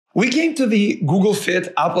We came to the Google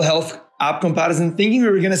Fit Apple Health app comparison thinking we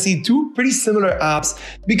were going to see two pretty similar apps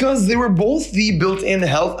because they were both the built-in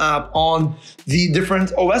health app on the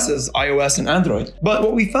different OSs, iOS and Android. But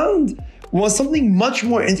what we found was something much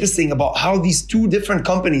more interesting about how these two different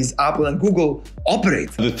companies, Apple and Google,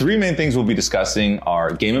 operate. The three main things we'll be discussing are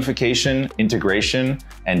gamification, integration,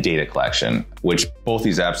 and data collection, which both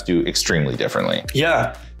these apps do extremely differently.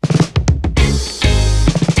 Yeah.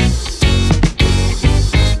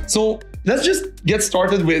 So let's just get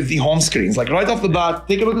started with the home screens. Like right off the bat,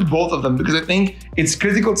 take a look at both of them because I think it's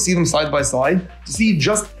critical to see them side by side to see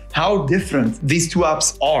just how different these two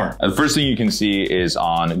apps are. The first thing you can see is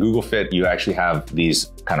on Google Fit, you actually have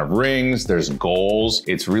these kind of rings, there's goals.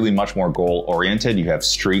 It's really much more goal oriented. You have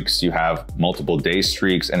streaks, you have multiple day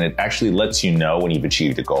streaks, and it actually lets you know when you've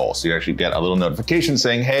achieved a goal. So you actually get a little notification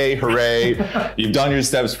saying, hey, hooray, you've done your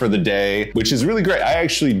steps for the day, which is really great. I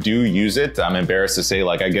actually do use it. I'm embarrassed to say,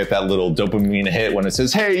 like, I get that little dopamine hit when it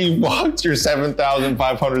says, hey, you walked your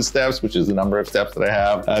 7,500 steps, which is the number of steps that I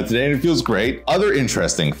have today, and it feels great. Other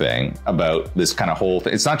interesting thing about this kind of whole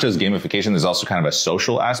thing, it's not just gamification, there's also kind of a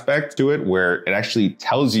social aspect to it where it actually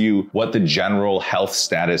tells you what the general health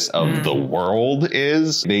status of the world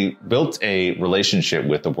is. They built a relationship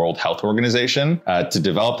with the World Health Organization to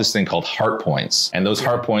develop this thing called heart points. And those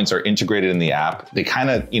heart points are integrated in the app. They kind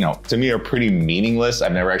of, to me are pretty meaningless.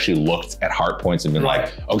 I've never actually looked at heart points and been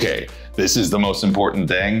like, okay, this is the most important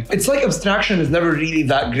thing. It's like abstraction is never really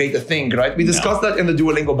that great a thing, right? We discussed that in the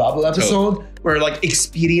Duolingo Babel episode, where like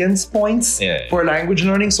experience points for language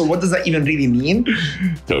learning. So what does that even really mean?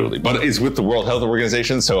 Totally, but it's with the World Health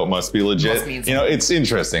Organization, so it must be legit. It's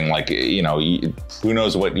interesting, like, who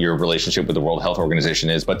knows what your relationship with the World Health Organization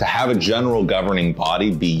is, but to have a general governing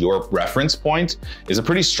body be your reference point is a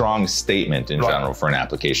pretty strong statement in general for an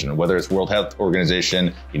application. Whether it's World Health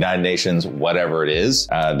Organization, United Nations, whatever it is,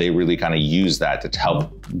 they really kind of use that to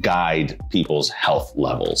help guide people's health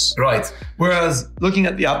levels. Right. Whereas looking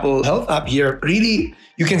at the Apple Health app here, really,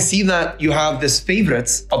 you can see that you have this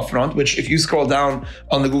favorites up front, which if you scroll down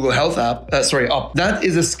on the Google Health app, up, that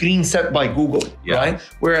is a screen set by Google, right?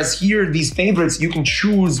 Whereas here, these favorites, you can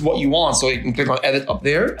choose what you want. So you can click on edit up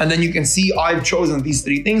there, and then you can see I've chosen these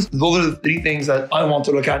three things. Those are the three things that I want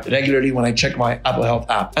to look at regularly when I check my Apple Health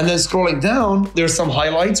app. And then scrolling down, there's some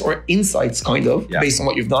highlights or insights kind of based on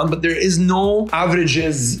what you've done, but there is no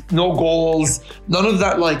averages, no goals, none of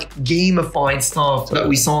that like gamified stuff that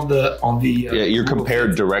we saw on the you're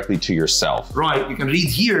compared directly to yourself. Right, you can read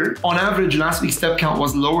here, on average, last week's step count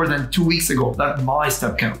was lower than 2 weeks ago. That's my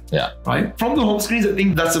step count. Yeah. Right? From the home screens, I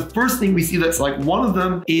think that's the first thing we see that's like, one of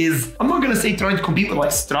them is, I'm not gonna say trying to compete with like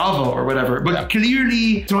Strava or whatever, but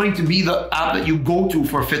clearly trying to be the app that you go to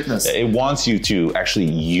for fitness. It wants you to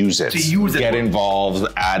actually use it. Get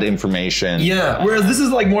involved, add information. Yeah, whereas this is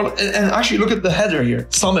like more, and actually look at the header here,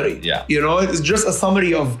 summary. Yeah. It's just a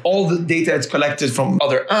summary of all the data it's collected from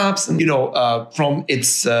other apps and, from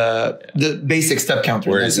its the basic step counter.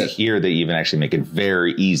 Whereas here they even actually make it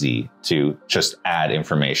very easy to just add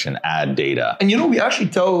information, add data. And we actually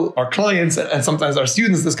tell our clients and sometimes our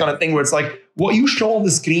students this kind of thing where it's like, what you show on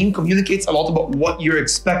the screen communicates a lot about what you're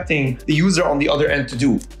expecting the user on the other end to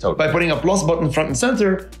do. By putting a plus button front and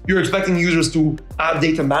center, you're expecting users to add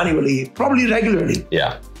data manually, probably regularly.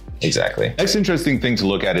 Yeah. Exactly. Next interesting thing to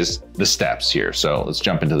look at is the steps here. So let's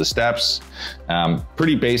jump into the steps.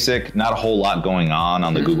 Pretty basic, not a whole lot going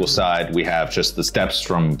on the Google side. We have just the steps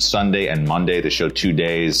from Sunday and Monday to show 2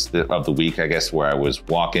 days of the week, I guess, where I was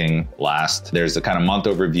walking last. There's the kind of month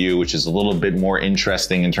overview, which is a little bit more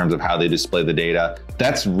interesting in terms of how they display the data.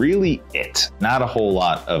 That's really it. Not a whole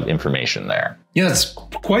lot of information there. Yeah, it's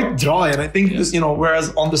quite dry. And I think this,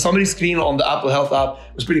 whereas on the summary screen on the Apple Health app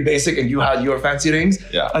was pretty basic and you had your fancy rings.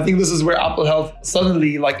 I think this is where Apple Health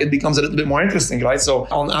suddenly, like, it becomes a little bit more interesting, right? So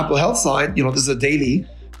on the Apple Health side, this is a daily.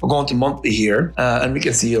 We're going to monthly here, and we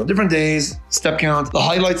can see different days, step count, the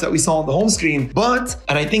highlights that we saw on the home screen. But,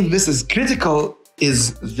 and I think this is critical,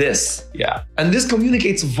 is this. Yeah. And this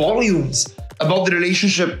communicates volumes about the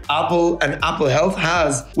relationship Apple and Apple Health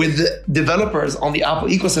has with the developers on the Apple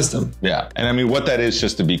ecosystem. Yeah, and I mean, what that is,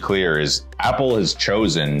 just to be clear, is Apple has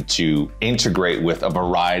chosen to integrate with a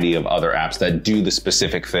variety of other apps that do the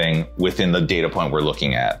specific thing within the data point we're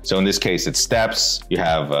looking at. So in this case, it's steps. You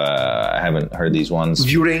have, I haven't heard these ones.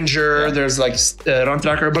 View Ranger, there's like Run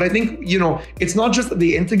Tracker, but I think, it's not just that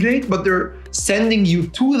they integrate, but they're sending you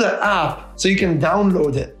to the app so you can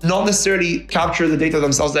download it, not necessarily capture the data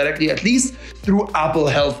themselves directly, at least through Apple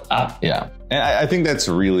Health app. Yeah. And I think that's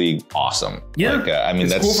really awesome. Yeah, like, I mean,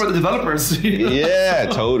 it's that's cool for the developers. Yeah,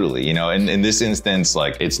 totally. You know, and in this instance,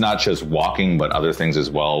 like it's not just walking, but other things as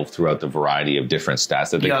well throughout the variety of different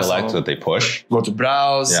stats that they collect, that they push. Go to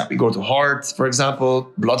browse, we go to heart, for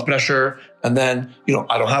example, blood pressure. And then, you know,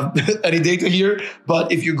 I don't have any data here,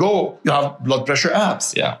 but if you go, you have blood pressure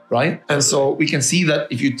apps. Yeah. Right. And so we can see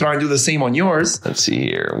that if you try and do the same on yours. Let's see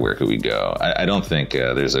here. Where could we go? I don't think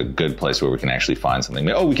there's a good place where we can actually find something.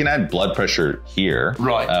 Oh, we can add blood pressure here.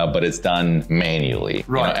 Right. But it's done manually.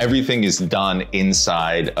 Right. You know, everything is done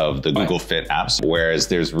inside of the Google Fit apps, whereas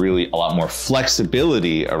there's really a lot more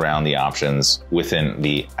flexibility around the options within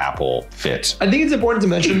the Apple Fit. I think it's important to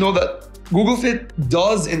mention though that Google Fit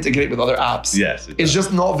does integrate with other apps. Yes. It's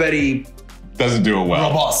just not very doesn't do it well.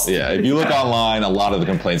 Robust. Yeah, if you look online, a lot of the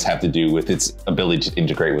complaints have to do with its ability to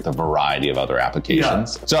integrate with a variety of other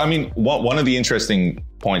applications. So, I mean, one of the interesting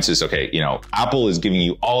points is, okay, you know, Apple is giving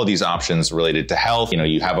you all of these options related to health. You know,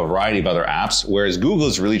 you have a variety of other apps, whereas Google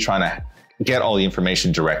is really trying to get all the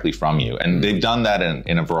information directly from you. And they've done that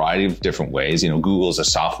in a variety of different ways. You know, Google is a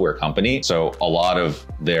software company. So a lot of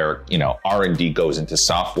their, you know, R&D goes into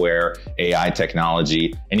software, AI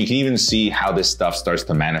technology, and you can even see how this stuff starts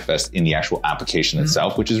to manifest in the actual application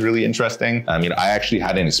itself, which is really interesting. I mean, I actually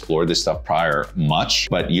hadn't explored this stuff prior much,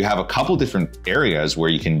 but you have a couple different areas where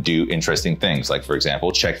you can do interesting things. Like, for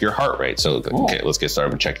example, check your heart rate. So, okay, let's get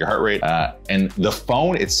started with check your heart rate. And the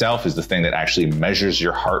phone itself is the thing that actually measures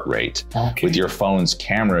your heart rate. With your phone's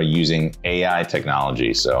camera using AI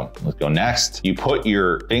technology. So let's go next. You put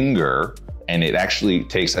your finger and it actually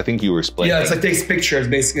takes, I think you were explaining. Yeah, it's like takes pictures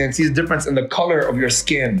basically and sees the difference in the color of your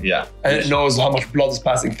skin. Yeah. And it knows how much blood is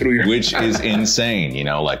passing through your Which is insane. You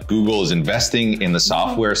know, like Google is investing in the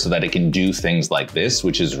software so that it can do things like this,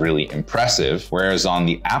 which is really impressive. Whereas on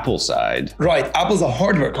the Apple side. Right, Apple's a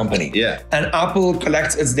hardware company. Yeah. And Apple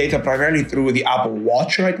collects its data primarily through the Apple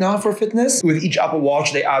Watch right now for fitness. With each Apple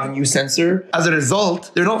Watch, they add a new sensor. As a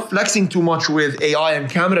result, they're not flexing too much with AI and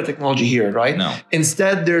camera technology here, right? No.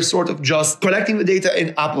 Instead, they're sort of just collecting the data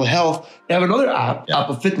in Apple Health. They have another app,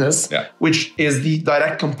 Apple Fitness, which is the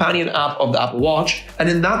direct companion app of the Apple Watch. And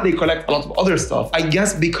in that, they collect a lot of other stuff. I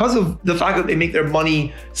guess because of the fact that they make their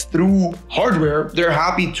money through hardware, they're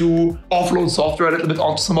happy to offload software a little bit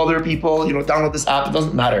onto some other people, you know, download this app, it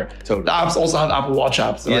doesn't matter. Totally. The apps also have Apple Watch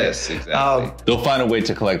apps. Right? Yes, exactly. They'll find a way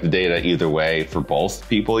to collect the data either way for both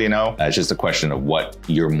people, you know. It's just a question of what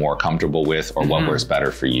you're more comfortable with or what works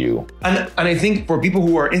better for you. And I think for people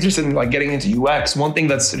who are interested in like getting into UX, one thing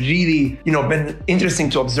that's really, you know, been interesting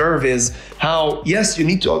to observe is how, yes, you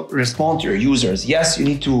need to respond to your users. Yes, you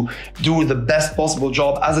need to do the best possible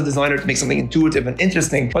job as a designer to make something intuitive and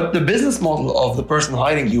interesting. But the business model of the person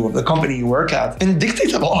hiring you, of the company you work at, can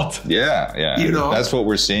dictate a lot. Yeah, yeah. You know? That's what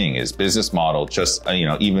we're seeing is business model just, you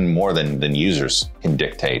know, even more than users can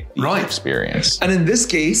dictate the experience. And in this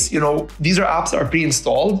case, you know, these are apps that are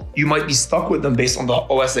pre-installed. You might be stuck with them based on the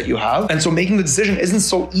OS that you have. And so making the decision isn't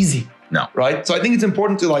so easy. No. Right. So I think it's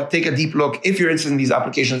important to like take a deep look if you're interested in these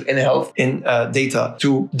applications in health, in data,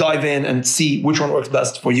 to dive in and see which one works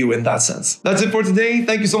best for you in that sense. That's it for today.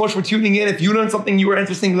 Thank you so much for tuning in. If you learned something new or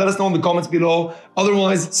interesting, let us know in the comments below.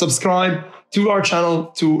 Otherwise, subscribe to our channel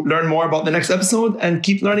to learn more about the next episode and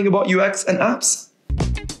keep learning about UX and apps.